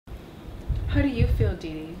How do you feel,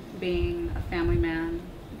 Dee Dee, being a family man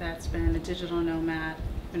that's been a digital nomad,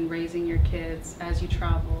 been raising your kids as you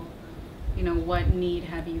travel? You know, what need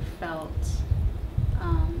have you felt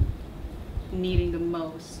um, needing the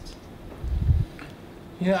most?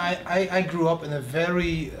 Yeah, I grew up in a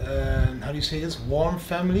very, how do you say this, warm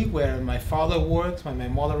family where my father worked, my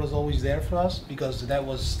mother was always there for us because that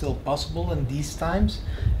was still possible in these times.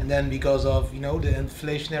 And then because of, the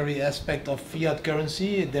inflationary aspect of fiat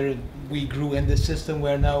currency, we grew in this system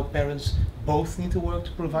where now parents both need to work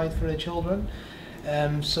to provide for their children.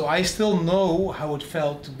 So I still know how it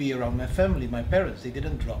felt to be around my family, my parents. They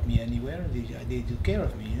didn't drop me anywhere. They took care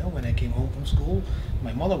of me. When I came home from school,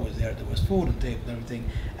 my mother was there. There was food on the table and everything.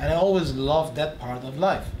 And I always loved that part of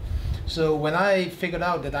life. So when I figured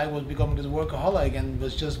out that I was becoming this workaholic and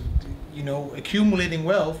was just, accumulating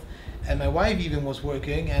wealth, and my wife even was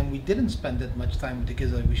working, and we didn't spend that much time with the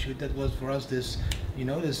kids like we should. That was for us this,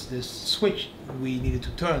 this switch we needed to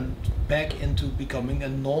turn back into becoming a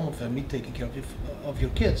normal family, taking care of your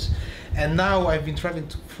kids. And now I've been traveling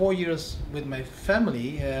 4 years with my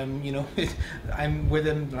family. I'm with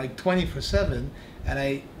them like 24/7, and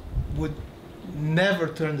I would never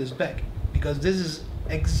turn this back because this is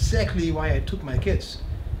exactly why I took my kids.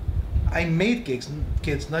 I made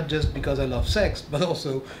kids not just because I love sex, but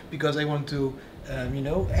also because I want to,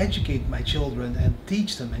 educate my children and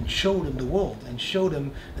teach them and show them the world and show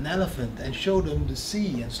them an elephant and show them the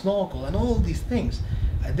sea and snorkel and all these things.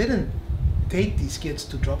 I didn't take these kids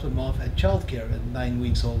to drop them off at childcare at 9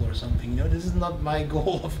 weeks old or something. This is not my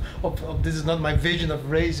goal of this is not my vision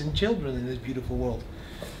of raising children in this beautiful world.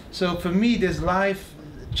 So for me, this life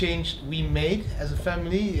change we made as a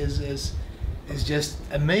family is just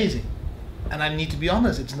amazing. And I need to be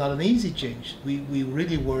honest, it's not an easy change. We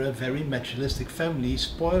really were a very materialistic family,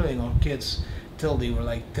 spoiling our kids till they were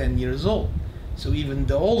like 10 years old. So even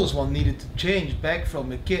the oldest one needed to change back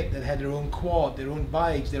from a kid that had their own quad, their own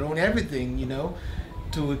bikes, their own everything,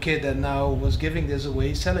 to a kid that now was giving this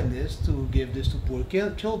away, selling this to give this to poor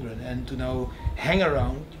children, and to now hang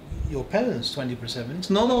around your parents 24/7. It's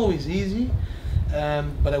not always easy.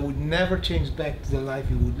 But I would never change back to the life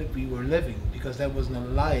we were living, because that was not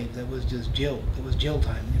life. That was just jail. That was jail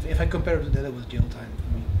time. If I compare it to that, it was jail time for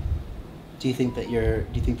me. Do you think that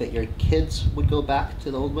your kids would go back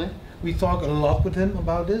to the old way? We talk a lot with him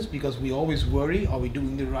about this because we always worry: are we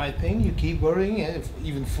doing the right thing? You keep worrying, and if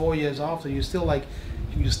even 4 years after, you still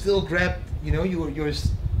grab. You're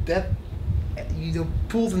that.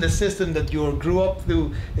 Pulled in the system that you grew up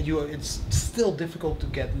through, it's still difficult to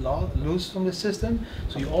get loose from the system.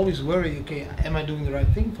 So you always worry, okay, am I doing the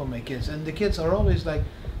right thing for my kids? And the kids are always like,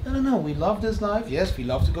 no, we love this life. Yes, we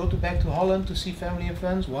love to go back to Holland to see family and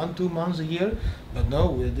friends 1-2 months a year, but no,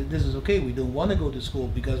 this is okay. We don't want to go to school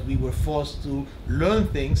because we were forced to learn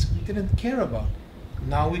things we didn't care about.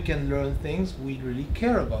 Now we can learn things we really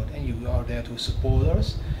care about, and you are there to support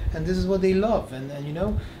us, and this is what they love. And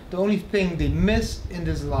the only thing they miss in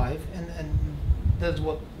this life, and that's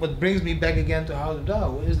what brings me back again to how to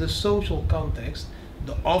Dao, is the social context,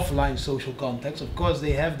 the offline social context. Of course,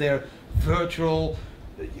 they have their virtual,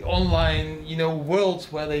 online,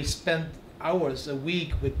 worlds where they spend hours a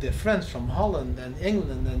week with their friends from Holland and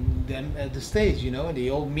England and them at the States, and they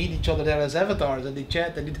all meet each other there as avatars and they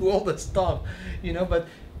chat and they do all that stuff, but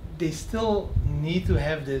they still need to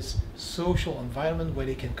have this social environment where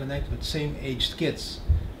they can connect with same aged kids.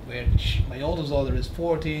 Where my oldest daughter is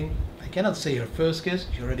 14, I cannot say her first kiss,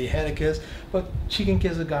 she already had a kiss, but she can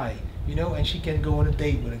kiss a guy, and she can go on a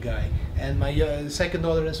date with a guy. And my second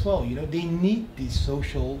daughter as well, they need these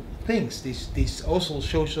social things, these also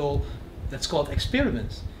social, that's called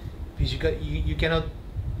experiments, because you cannot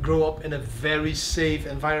grow up in a very safe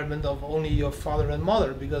environment of only your father and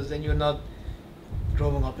mother, because then you're not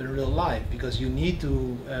growing up in real life, because you need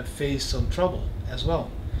to face some trouble as well.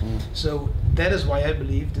 So that is why I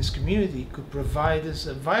believe this community could provide this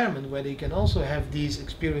environment where they can also have these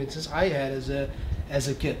experiences I had as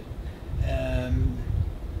a kid.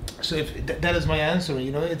 So if that is my answer,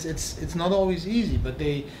 it's not always easy, but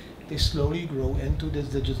they slowly grow into this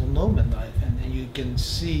digital nomad life, and you can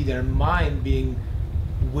see their mind being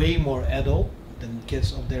way more adult than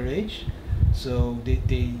kids of their age. So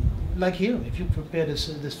they like here, if you prepare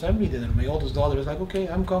this family dinner, my oldest daughter is like, okay,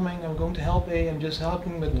 I'm coming, I'm going to help, I'm just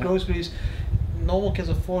helping with groceries. Normal kids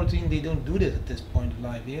of 14, they don't do this at this point of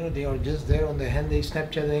life. They are just there on their handy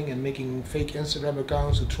Snapchatting and making fake Instagram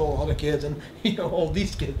accounts to troll other kids and all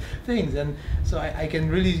these things. And so I can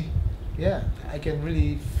really,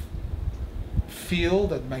 feel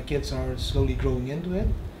that my kids are slowly growing into it,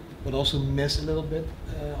 but also miss a little bit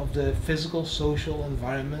of the physical, social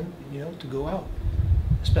environment, to go out,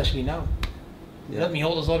 especially now. Yeah. Let me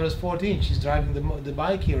hold his daughter is 14. She's driving the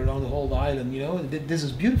bike here around the whole island. You know, this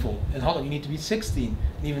is beautiful. In Holland, you need to be 16,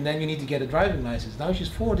 and even then you need to get a driving license. Now she's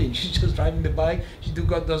 14. She's just driving the bike. She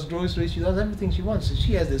does groceries. She does everything she wants. So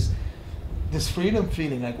she has this freedom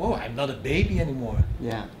feeling, like, whoa, I'm not a baby anymore.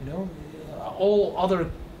 Yeah. You know, all other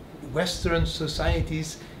Western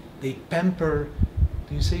societies, they pamper.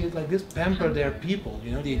 Do you say it like this? Pamper their people.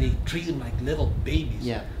 You know, they treat them like little babies.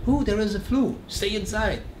 Yeah. Ooh, there is a flu. Stay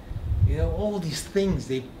inside. You know, all these things,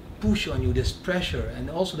 they push on you, this pressure, and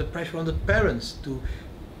also the pressure on the parents to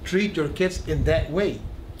treat your kids in that way,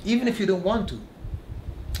 even if you don't want to.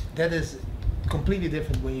 That is completely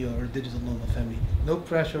different when you're a digital nomad family. No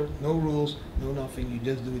pressure, no rules, no nothing. You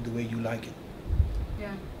just do it the way you like it.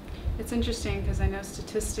 Yeah. It's interesting because I know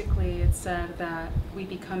statistically it's said that we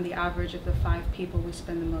become the average of the 5 people we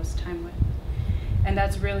spend the most time with. And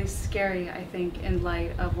that's really scary, I think, in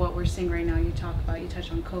light of what we're seeing right now. You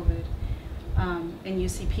touch on COVID, and you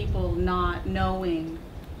see people not knowing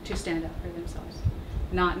to stand up for themselves,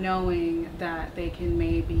 not knowing that they can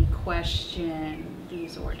maybe question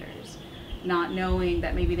these orders, not knowing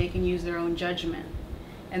that maybe they can use their own judgment.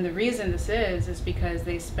 And the reason this is because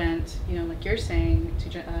they spent, you know, like you're saying,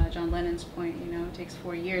 to John Lennon's point, you know, it takes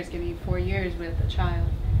 4 years, give me 4 years with a child,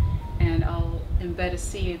 and I'll embed a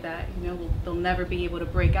seed that, you know, they'll never be able to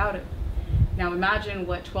break out of. Now imagine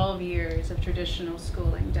what 12 years of traditional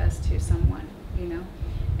schooling does to someone, you know,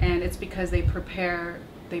 and it's because they prepare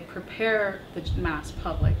the mass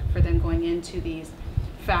public for them going into these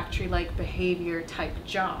factory-like behavior type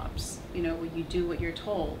jobs, you know, where you do what you're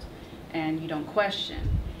told and you don't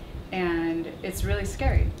question. And it's really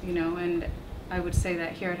scary, you know, and I would say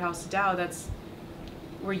that here at House of Dow,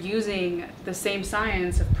 we're using the same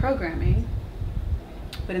science of programming,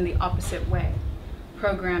 but in the opposite way.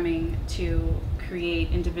 Programming to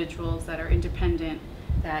create individuals that are independent,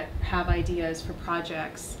 that have ideas for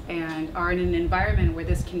projects, and are in an environment where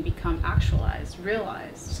this can become actualized,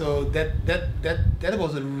 realized. So that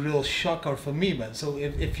was a real shocker for me, man. So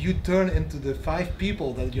if you turn into the 5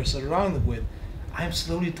 people that you're surrounded with, I'm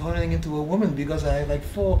slowly turning into a woman because I have like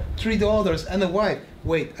 3 daughters and a wife.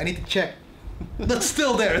 Wait, I need to check. That's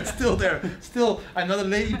still there. It's still there. Still, I'm not a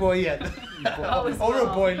lady boy yet. Or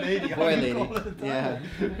a boy lady. Boy lady. Yeah.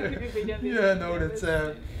 Yeah. No, that's.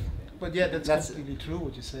 But yeah, that's completely true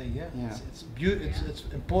what you say. Yeah. Yeah. It's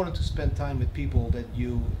important to spend time with people that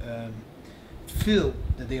you feel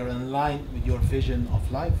that they are in line with your vision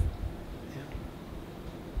of life. Yeah.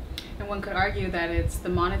 And one could argue that it's the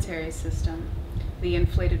monetary system, the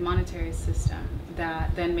inflated monetary system,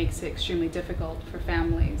 that then makes it extremely difficult for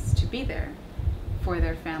families to be there for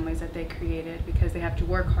their families that they created, because they have to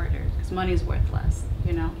work harder because money is worth less,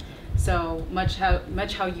 you know. So much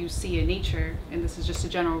how you see in nature, and this is just a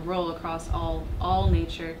general rule across all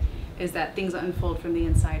nature, is that things unfold from the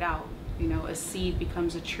inside out. You know, a seed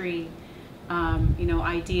becomes a tree. You know,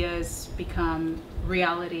 ideas become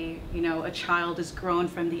reality. You know, a child is grown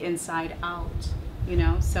from the inside out. You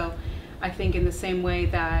know, so I think in the same way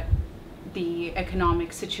that the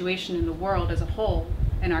economic situation in the world as a whole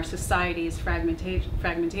and our society's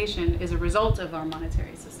fragmentation is a result of our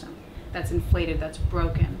monetary system that's inflated, that's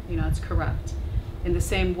broken, you know, it's corrupt. In the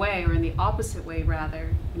same way, or in the opposite way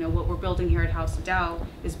rather, you know, what we're building here at House of Dow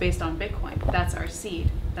is based on Bitcoin. That's our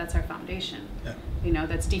seed, that's our foundation. Yeah. You know,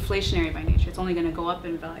 that's deflationary by nature. It's only going to go up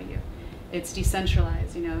in value. It's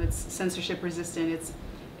decentralized, you know, it's censorship resistant.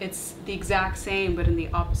 It's the exact same, but in the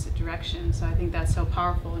opposite direction. So I think that's so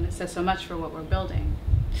powerful, and it says so much for what we're building.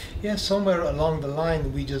 Yeah, somewhere along the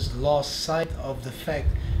line, we just lost sight of the fact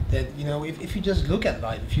that, you know, if you just look at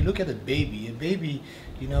life, if you look at a baby,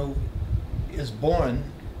 you know, is born,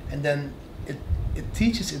 and then it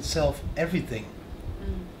teaches itself everything.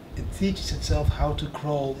 It teaches itself how to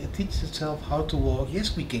crawl, it teaches itself how to walk.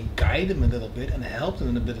 Yes, we can guide them a little bit and help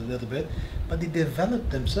them a little bit, but they develop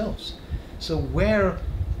themselves. So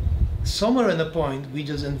somewhere in the point, we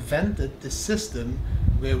just invented the system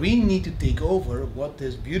where we need to take over what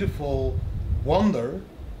this beautiful wonder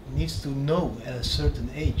needs to know at a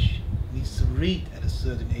certain age, needs to read at a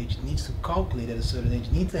certain age, needs to calculate at a certain age,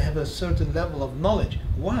 needs to have a certain level of knowledge.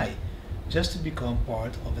 Why? Just to become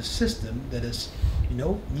part of a system that is, you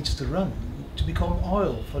know, needs to run, to become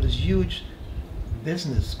oil for this huge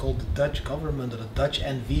business called the Dutch government, or the Dutch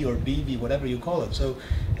NV or BV, whatever you call it. So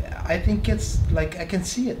I think it's like, I can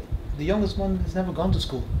see it. The youngest one has never gone to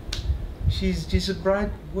school. She's a bright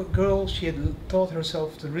girl. She had taught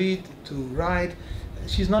herself to read, to write.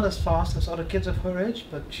 She's not as fast as other kids of her age,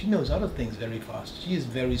 but she knows other things very fast. She is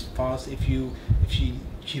very fast if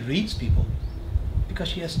she reads people, because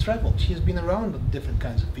she has traveled. She has been around with different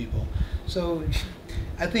kinds of people. So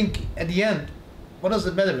I think at the end, what does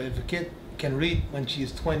it matter if a kid can read when she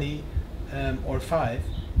is 20 or 5?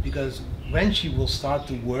 Because when she will start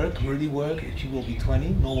to work, really work, she will be 20.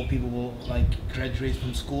 Normal people will like graduate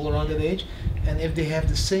from school around that age. And if they have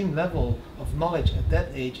the same level of knowledge at that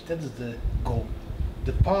age, that is the goal.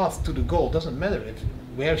 The path to the goal doesn't matter if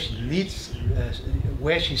where she leads,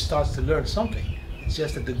 where she starts to learn something. It's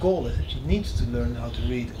just that the goal is that she needs to learn how to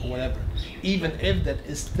read or whatever, even if that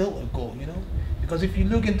is still a goal, you know? Because if you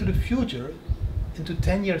look into the future, into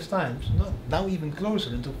 10 years' time, not now even closer,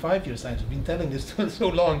 into 5 years' time, I've been telling this so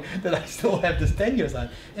long that I still have this 10 years' time.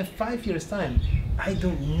 In 5 years' time, I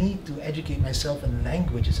don't need to educate myself in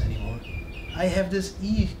languages anymore. I have this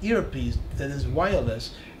earpiece that is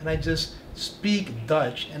wireless, and I just speak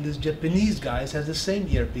Dutch, and this Japanese guy has the same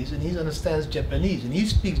earpiece, and he understands Japanese, and he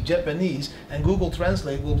speaks Japanese, and Google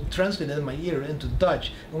Translate will translate it in my ear into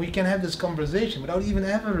Dutch, and we can have this conversation without even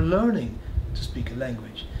ever learning to speak a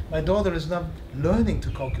language. My daughter is not learning to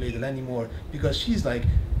calculate it anymore because she's like,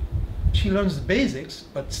 she learns the basics,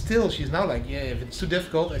 but still she's now like, yeah, if it's too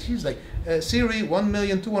difficult, and she's like, Siri,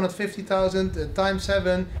 1,250,000 times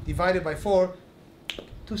 7 divided by 4,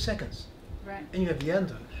 2 seconds. Right. And you have the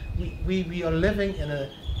answer. We are living in an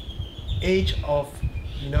age of,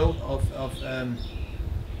 you know,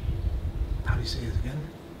 how do you say it again?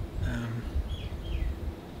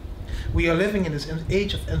 We are living in this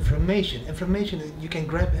age of information. Information, you can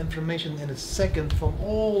grab information in a second from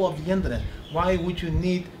all of the internet. Why would you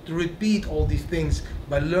need to repeat all these things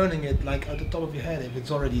by learning it like at the top of your head if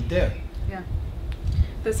it's already there? Yeah.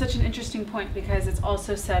 That's such an interesting point, because it's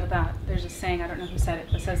also said that, there's a saying, I don't know who said it,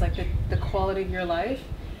 but it says like the quality of your life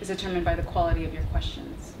is determined by the quality of your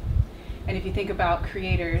questions. And if you think about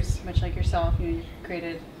creators, much like yourself, you know, you've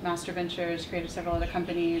created Master Ventures, created several other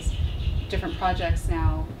companies, different projects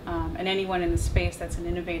now, and anyone in the space that's an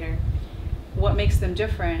innovator, what makes them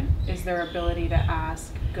different is their ability to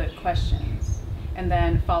ask good questions and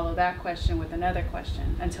then follow that question with another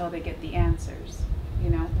question until they get the answers. You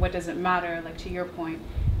know, what does it matter, like to your point,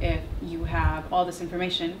 if you have all this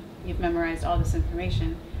information, you've memorized all this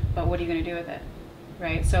information, but what are you going to do with it,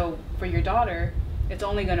 right? So for your daughter, it's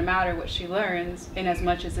only going to matter what she learns in as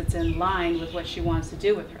much as it's in line with what she wants to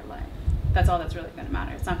do with her life. That's all that's really going to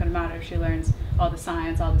matter. It's not going to matter if she learns all the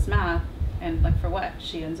science, all this math, and like for what?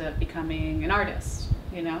 She ends up becoming an artist,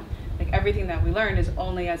 you know? Like everything that we learn is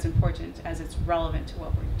only as important as it's relevant to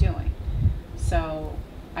what we're doing. So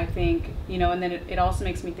I think, you know, and then it also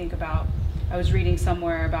makes me think about, I was reading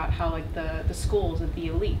somewhere about how like the schools of the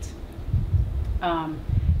elite,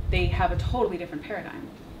 they have a totally different paradigm.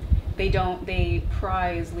 They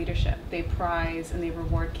prize leadership. They prize and they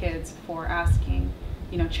reward kids for asking,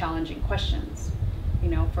 you know, challenging questions. You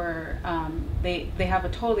know, for they have a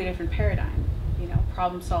totally different paradigm. You know,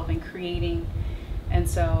 problem solving, creating, and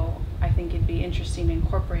so I think it'd be interesting to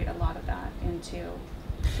incorporate a lot of that into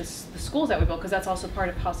the schools that we build, because that's also part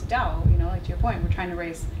of House of Tao. You know, like to your point, we're trying to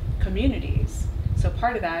raise communities. So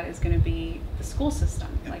part of that is going to be the school system,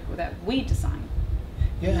 like that we design.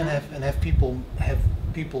 Yeah, and have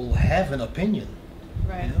people have an opinion,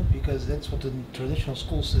 right? You know, because that's what the traditional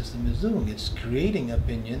school system is doing. It's creating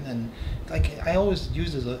opinion, and like I always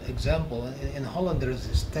use as an example. In Holland, there is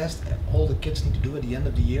this test that all the kids need to do at the end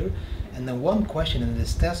of the year, and then one question in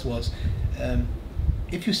this test was,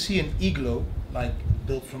 if you see an igloo like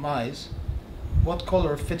built from ice, what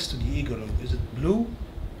color fits to the igloo? Is it blue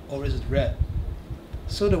or is it red?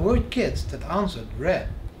 So there were kids that answered red.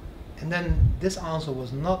 And then this answer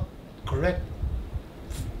was not correct,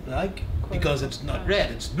 like, because it's not red,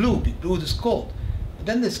 it's blue, blue is cold. But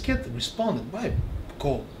then this kid responded, why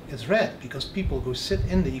cold? It's red, because people go sit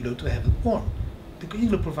in the igloo to have it warm. The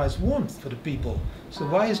igloo provides warmth for the people. So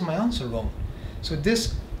why is my answer wrong? So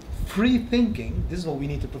this free thinking, this is what we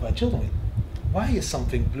need to provide children with. Why is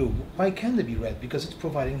something blue? Why can't it be red? Because it's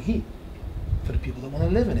providing heat for the people that want to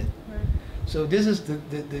live in it. So this is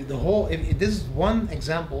the whole, this is one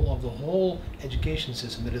example of the whole education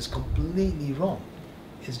system that is completely wrong.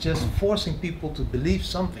 It's just forcing people to believe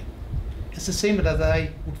something. It's the same that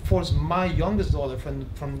I would force my youngest daughter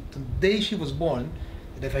from the day she was born,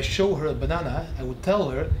 that if I show her a banana, I would tell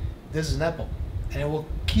her, this is an apple. And I will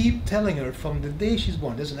keep telling her from the day she's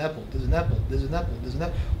born, there's an apple, there's an apple, there's an apple, there's an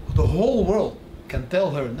apple. The whole world can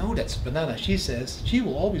tell her, no, that's a banana. She says, she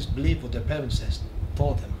will always believe what their parents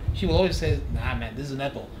told them. She will always say, nah man, this is an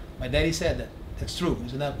apple. My daddy said that. That's true,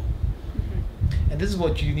 it's an apple. And this is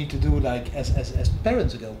what you need to do, like as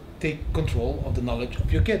parents ago. Take control of the knowledge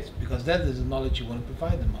of your kids, because that is the knowledge you want to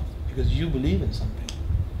provide them of, because you believe in something.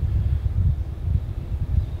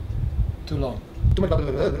 Too long. Too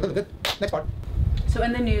much. Next part. So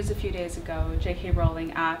in the news a few days ago, J.K.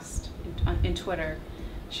 Rowling asked in Twitter,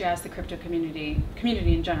 she asked the crypto community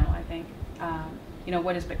in general, I think, you know,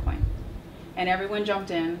 what is Bitcoin? And everyone jumped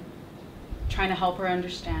in, trying to help her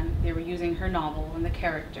understand. They were using her novel and the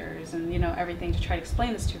characters and, you know, everything to try to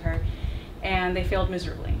explain this to her, and they failed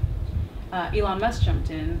miserably. Elon Musk jumped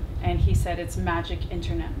in, and he said it's magic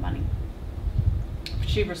internet money.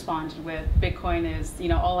 She responded with, Bitcoin is, you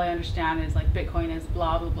know, all I understand is like Bitcoin is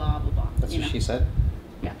blah, blah, blah, blah, blah. That's what she said?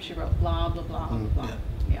 Yeah, she wrote blah, blah, blah, blah.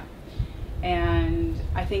 Yeah. And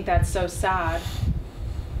I think that's so sad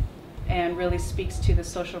and really speaks to the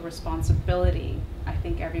social responsibility I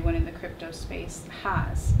think everyone in the crypto space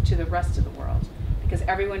has to the rest of the world. Because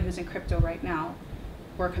everyone who's in crypto right now,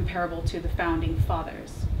 we're comparable to the founding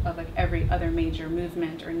fathers of like every other major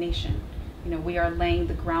movement or nation. You know, we are laying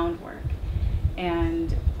the groundwork.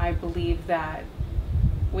 And I believe that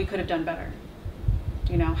we could have done better.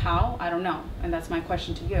 You know, how? I don't know. And that's my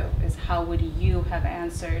question to you, is how would you have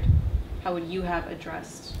answered, how would you have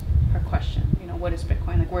addressed her question? You know, what is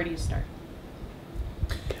Bitcoin? Like, where do you start?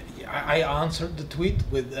 I answered the tweet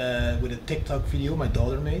with a TikTok video my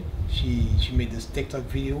daughter made. She made this TikTok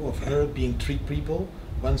video of her being three people,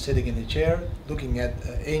 one sitting in a chair, looking at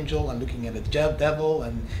Angel and looking at the devil,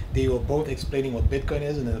 and they were both explaining what Bitcoin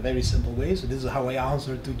is in a very simple way. So this is how I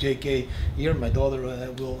answered to JK here. My daughter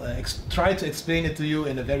will try to explain it to you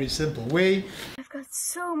in a very simple way. I've got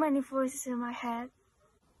so many voices in my head.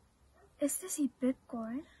 Is this a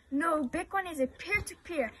Bitcoin? No, Bitcoin is a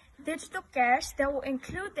peer-to-peer digital cash that will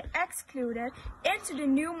include the excluded into the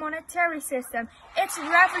new monetary system. It's a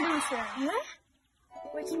revolution. Huh?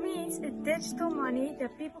 Which means a digital money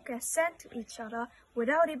that people can send to each other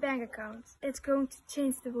without a bank account. It's going to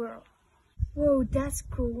change the world. Whoa, that's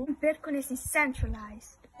cool. Bitcoin is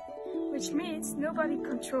decentralized, which means nobody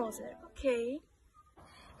controls it. Okay.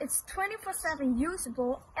 It's 24/7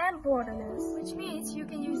 usable and borderless, which means you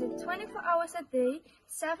can use it 24 hours a day,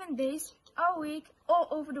 7 days a week, all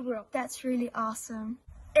over the world. That's really awesome.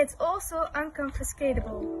 It's also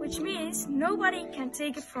unconfiscatable, which means nobody can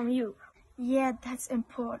take it from you. Yeah, that's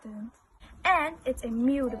important. And it's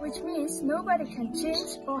immutable, which means nobody can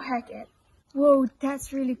change or hack it. Whoa,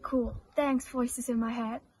 that's really cool. Thanks, voices in my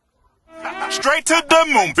head. Straight to the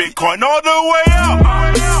moon, Bitcoin all the way up.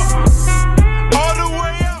 All the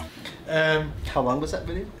way up. How long was that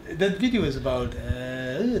video? That video is about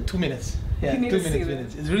 2 minutes. Yeah, You need 2 to see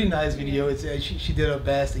minutes. It's a really nice video. It's she did her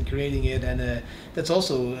best in creating it, and that's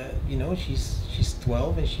also you know, she's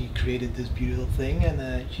 12 and she created this beautiful thing,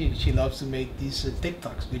 and she loves to make these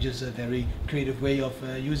TikToks, which is a very creative way of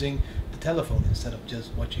using the telephone instead of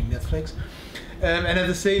just watching Netflix. And at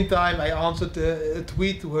the same time, I answered a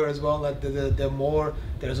tweet to her as well that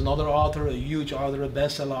there's another author, a huge author, a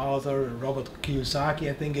bestseller author, Robert Kiyosaki,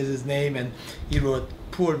 I think is his name, and he wrote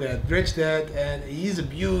Poor Dad, Rich Dad, and he's a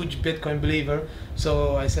huge Bitcoin believer.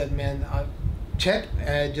 So I said, man, check,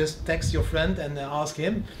 just text your friend and ask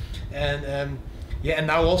him. And yeah, and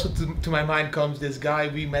now also to my mind comes this guy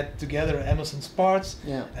we met together, Emerson Sparks.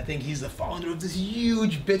 Yeah. I think he's the founder of this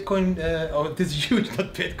huge Bitcoin,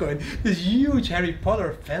 this huge Harry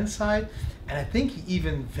Potter fan site. And I think he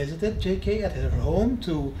even visited JK at her home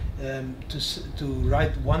to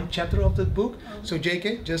write one chapter of the book. Oh. So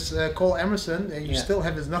JK, just call Emerson, and you still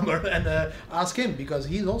have his number, and ask him, because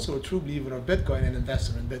he's also a true believer of Bitcoin and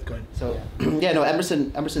investor in Bitcoin. So yeah, no,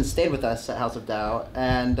 Emerson stayed with us at House of Tao,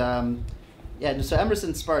 and yeah, so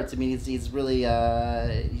Emerson Sparks, I mean, he's really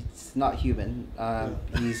he's not human.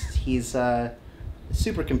 He's a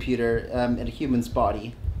supercomputer in a human's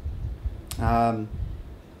body.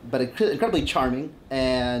 But incredibly charming,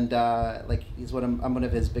 and like I'm one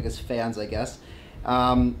of his biggest fans, I guess.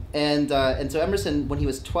 And so Emerson, when he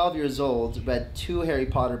was 12 years old, read 2 Harry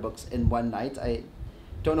Potter books in one night. I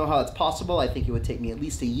don't know how that's possible. I think it would take me at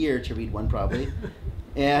least a year to read one, probably.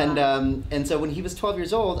 And so when he was 12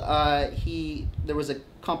 years old, there was a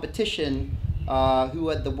competition who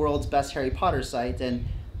had the world's best Harry Potter site, and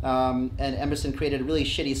Emerson created a really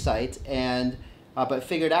shitty site, and but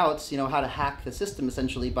figured out, you know, how to hack the system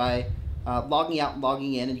essentially by logging out and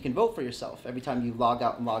logging in, and you can vote for yourself every time you log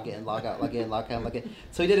out and log in, log out, log in, log out, log in.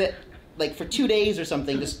 So he did it like for 2 days or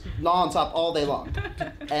something, just non-stop all day long,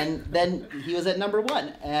 and then he was at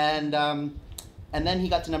 #1, and then he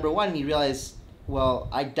got to #1 and he realized, well,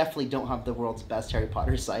 I definitely don't have the world's best Harry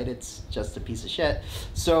Potter site. It's just a piece of shit.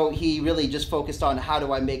 So he really just focused on, how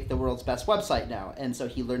do I make the world's best website now? And so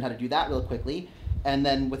he learned how to do that real quickly. And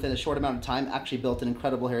then within a short amount of time, actually built an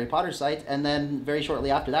incredible Harry Potter site. And then very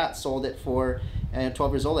shortly after that, sold it for,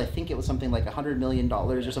 12 years old, I think it was something like $100 million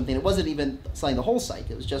or something. It wasn't even selling the whole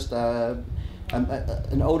site. It was just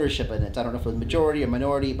an ownership in it. I don't know if it was majority or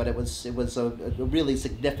minority, but it was a really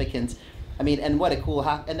significant. I mean, and what a cool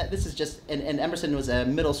this is just and Emerson was a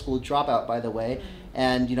middle school dropout, by the way,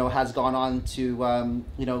 and has gone on to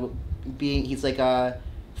he's like a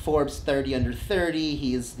Forbes 30 under 30.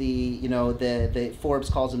 He's the Forbes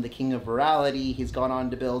calls him the king of virality. He's gone on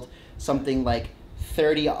to build something like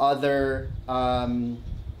 30 other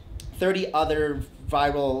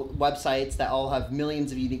viral websites that all have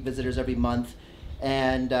millions of unique visitors every month.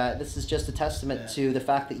 And this is just a testament to the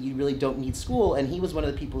fact that you really don't need school. And he was one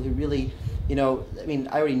of the people who really, I mean,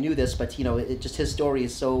 I already knew this, but just his story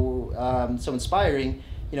is so so inspiring.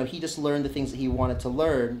 He just learned the things that he wanted to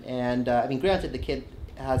learn. And I mean, granted, the kid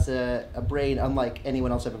has a brain unlike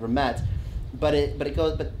anyone else I've ever met, but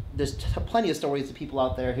there's plenty of stories of people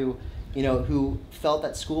out there who felt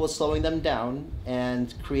that school was slowing them down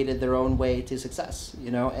and created their own way to success,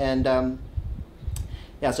 and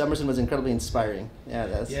so Emerson was incredibly inspiring.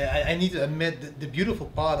 I need to admit the beautiful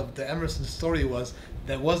part of the Emerson story was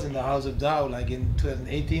in the House of Tao, like in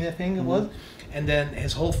 2018, I think it was, and then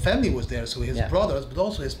his whole family was there, so his brothers, but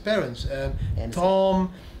also his parents,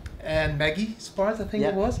 Tom and Maggie Spart, I think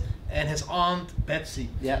it was, and his aunt Betsy.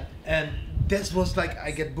 And this was like,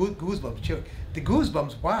 I get goosebumps. The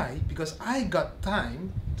goosebumps, why? Because I got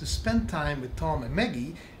time to spend time with Tom and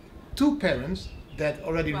Maggie, two parents that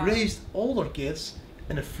already raised older kids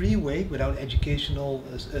in a free way without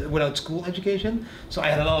without school education. So I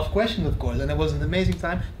had a lot of questions, of course, and it was an amazing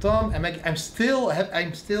time. Tom and Maggie, I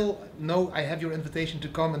have your invitation to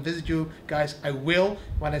come and visit you guys. I will,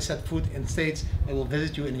 when I set foot in States, I will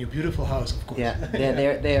visit you in your beautiful house, of course.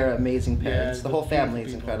 They are amazing parents. The whole family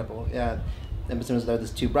is incredible. Emerson was there with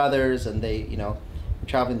his two brothers, and they were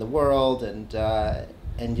traveling the world, and I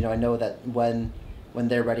know that when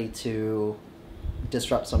they're ready to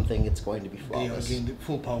disrupt something, it's going to be flawless. They are gained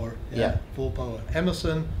full power. Full power.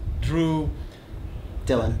 Emerson, Drew,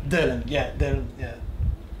 Dylan. Dylan.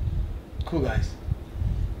 Cool guys.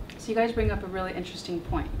 So you guys bring up a really interesting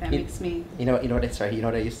point that makes me. You know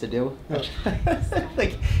what I used to do?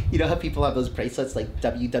 Like, how people have those bracelets like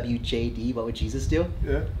WWJD, what would Jesus do?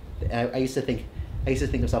 Yeah. I used to think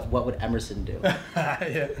to myself, what would Emerson do?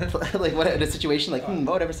 Like, what in a situation like, what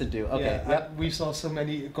would Emerson do? Okay. We saw so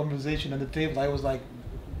many conversation on the table. I was like,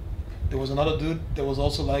 there was another dude that was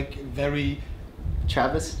also like very.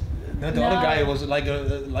 Travis. No, other guy was like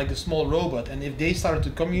a small robot, and if they started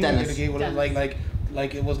to communicate again,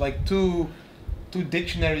 like it was like two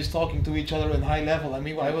dictionaries talking to each other in high level. I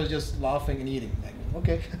mean, I was just laughing and eating. Like,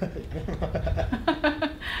 okay.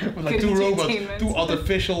 It was like two robots, two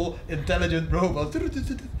artificial intelligent robots.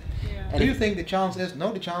 Do you think the chance is?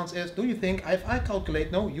 No, the chance is. Do you think if I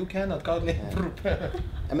calculate? No, you cannot calculate.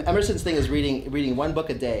 Emerson's thing is reading one book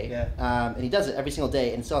a day, and he does it every single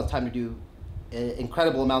day, and still has time to do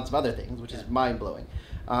incredible amounts of other things, which is mind-blowing.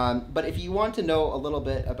 But if you want to know a little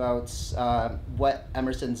bit about what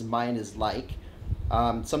Emerson's mind is like,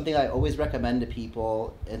 something I always recommend to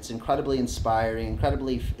people, it's incredibly inspiring,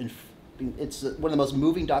 it's one of the most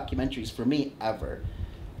moving documentaries for me ever,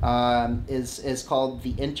 is called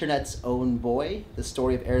The Internet's Own Boy, the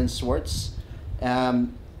story of Aaron Swartz.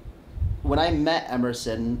 When I met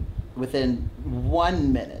Emerson, within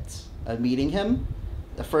 1 minute of meeting him,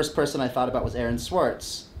 the first person I thought about was Aaron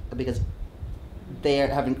Swartz, because they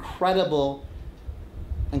have incredibly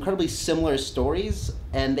similar stories,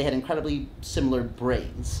 and they had incredibly similar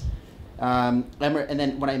brains. And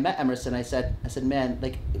then when I met Emerson, I said, man,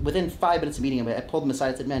 like within 5 minutes of meeting him, I pulled him aside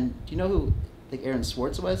and said, man, do you know who like Aaron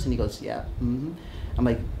Swartz was? And he goes, yeah. Mm-hmm. I'm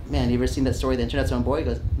like, man, you ever seen that story, The Internet's Own Boy? He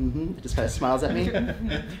goes, mm-hmm. He just kind of smiles at me.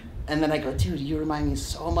 And then I go, dude, you remind me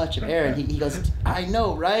so much of Aaron. He goes, I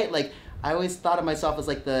know, right? Like, I always thought of myself as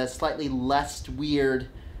like the slightly less weird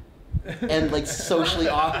and like socially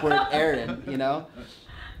awkward Aaron,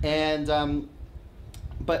 And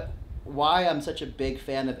but why I'm such a big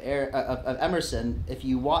fan of Emerson, if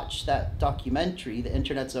you watch that documentary, The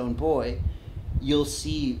Internet's Own Boy, you'll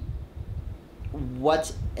see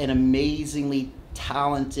what an amazingly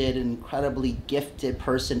talented, incredibly gifted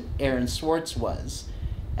person Aaron Swartz was,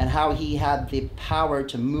 and how he had the power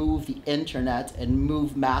to move the internet and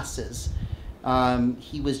move masses.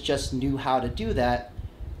 He just knew how to do that.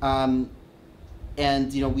 And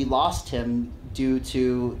we lost him due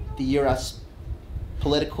to the U.S.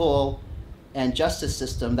 political and justice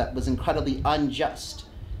system that was incredibly unjust.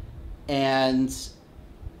 And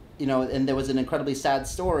there was an incredibly sad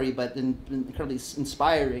story, but incredibly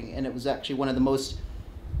inspiring. And it was actually one of the most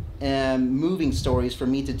moving stories for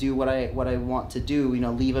me to do what I want to do.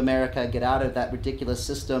 Leave America, get out of that ridiculous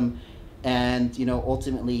system, and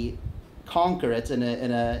ultimately conquer it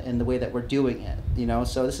in the way that we're doing it. You know,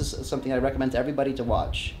 so this is something I recommend to everybody to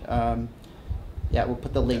watch. Yeah, we'll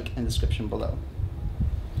put the link in the description below.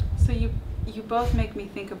 So you both make me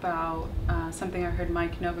think about something I heard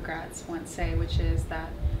Mike Novogratz once say, which is that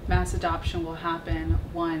mass adoption will happen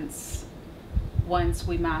once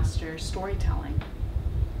we master storytelling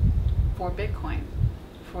for Bitcoin,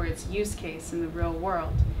 for its use case in the real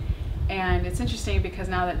world. And it's interesting because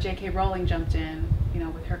now that J.K. Rowling jumped in, you know,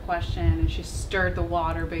 with her question, and she stirred the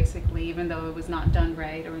water basically, even though it was not done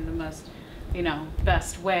right or in the most, you know,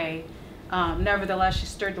 best way. Nevertheless, she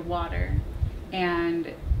stirred the water.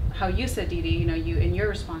 And how you said, Dee Dee, you know, you in your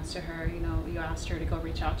response to her, you know, you asked her to go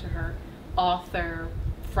reach out to her author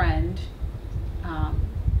friend,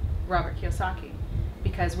 Robert Kiyosaki,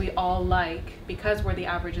 because we all because we're the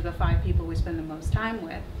average of the 5 people we spend the most time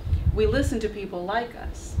with, we listen to people like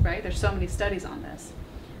us, right? There's so many studies on this.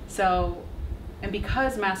 So, and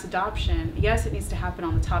because mass adoption, yes, it needs to happen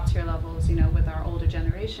on the top tier levels, you know, with our older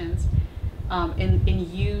generations, in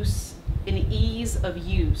ease of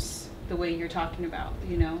use, the way you're talking about,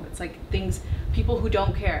 you know, it's like people who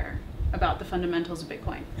don't care about the fundamentals of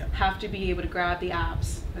Bitcoin have to be able to grab the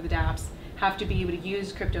apps or the dApps, have to be able to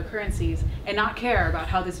use cryptocurrencies and not care about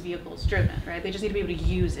how this vehicle is driven, right? They just need to be able to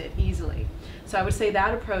use it easily. So I would say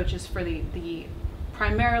that approach is for the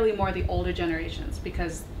primarily more the older generations,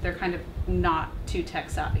 because they're kind of not too tech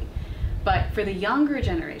savvy. But for the younger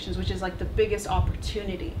generations, which is like the biggest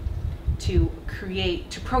opportunity to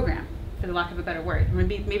program, for the lack of a better word,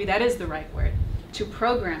 maybe that is the right word, to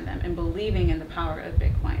program them in believing in the power of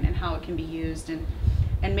Bitcoin and how it can be used, and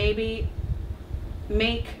maybe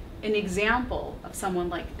make an example of someone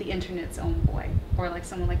like the internet's own boy, or like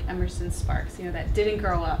someone like Emerson Sparks, you know, that didn't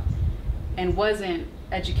grow up and wasn't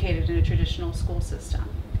educated in a traditional school system,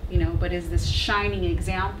 you know, but is this shining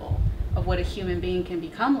example of what a human being can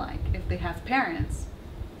become like if they have parents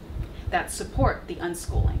that support the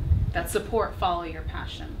unschooling, that support follow your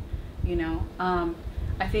passion, you know.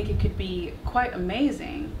 I think it could be quite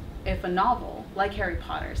amazing if a novel like Harry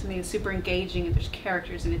Potter, something that's super engaging and there's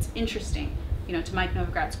characters and it's interesting, you know, to Mike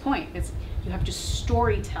Novogratz's point, you have to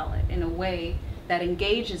storytell it in a way that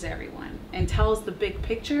engages everyone and tells the big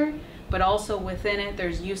picture, but also within it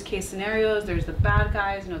there's use case scenarios, there's the bad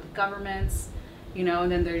guys, you know, the governments, you know,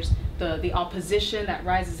 and then there's the opposition that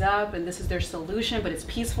rises up and this is their solution, but it's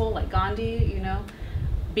peaceful, like Gandhi, you know.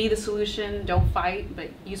 Be the solution, don't fight, but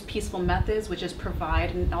use peaceful methods, which is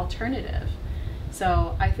provide an alternative.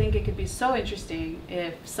 So I think it could be so interesting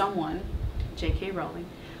if someone, J.K. Rowling,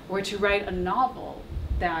 were to write a novel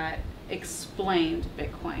that explained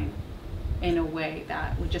Bitcoin in a way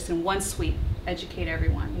that would just in one sweep educate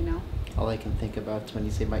everyone, you know? All I can think about when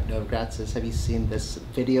you say Mike Novogratz is, have you seen this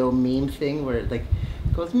video meme thing where it like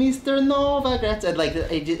goes Mr. Novogratz, and like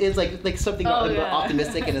it's like something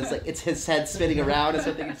optimistic, and it's like it's his head spinning around and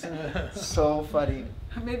something. It's so funny.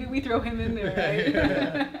 Maybe we throw him in there,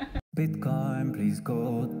 right? Bitcoin, please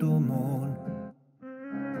go to moon.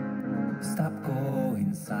 Stop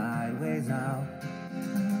going sideways now.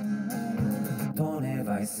 Don't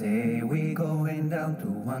ever say we going down to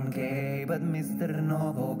 1K, but Mr.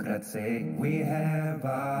 Novogratz say we have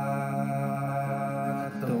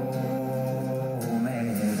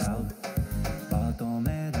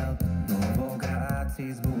bottomed out, Novogratz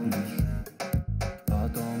is bullish.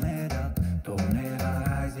 Bottomed out, don't ever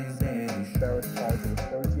rise is bearish. Barrett calls it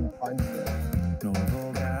 13 times there.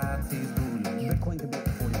 Novogratz is bullish. Bitcoin could be at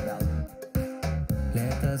 40,000.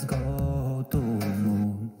 Let us go to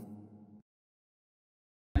moon.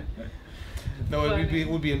 No, it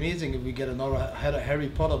would be amazing if we get another Harry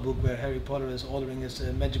Potter book where Harry Potter is ordering his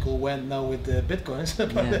magical wand now with bitcoins.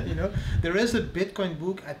 But you know, there is a Bitcoin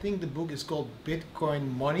book. I think the book is called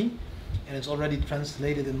Bitcoin Money, and it's already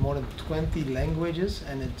translated in more than 20 languages,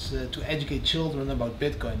 and it's to educate children about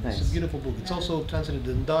Bitcoin. Nice. It's a beautiful book. It's also translated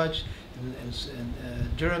in Dutch, and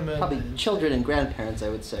German. Probably children and grandparents, I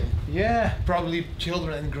would say. Yeah, probably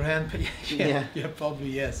children and grandparents. yeah,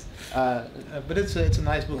 probably yes. But it's a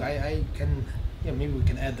nice book. I can. Yeah, maybe we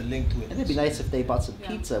can add the link to it. And it'd be nice if they bought some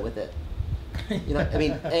pizza with it. You know, I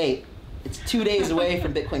mean, hey, it's 2 days away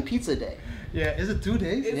from Bitcoin Pizza Day. Yeah, is it 2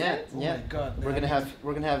 days? Yeah. Oh my God. We're gonna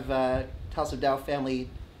have House of Dow family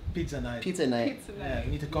pizza night. Pizza night. Yeah, we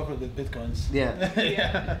need to cover it with bitcoins. Yeah.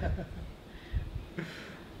 Yeah.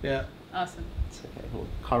 Yeah. Awesome. It's okay. Well,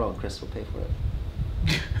 Carl and Chris will pay for it.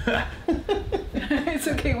 It's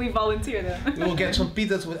okay, we volunteer them. We will get some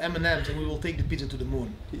pizzas with M&Ms and we will take the pizza to the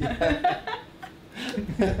moon.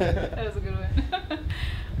 That was a good one.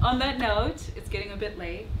 On that note, it's getting a bit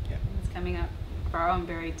late. Yeah. It's coming up for our own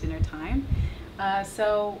very dinner time.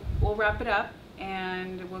 So we'll wrap it up,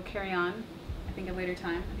 and we'll carry on, I think, at a later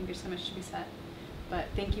time. I think there's so much to be said. But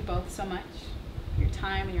thank you both so much for your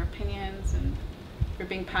time and your opinions, and for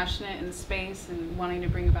being passionate in the space and wanting to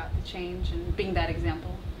bring about the change and being that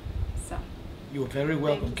example. So You're very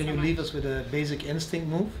welcome. you Can so you leave much. us with a basic instinct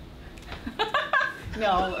move?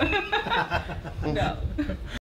 no. No.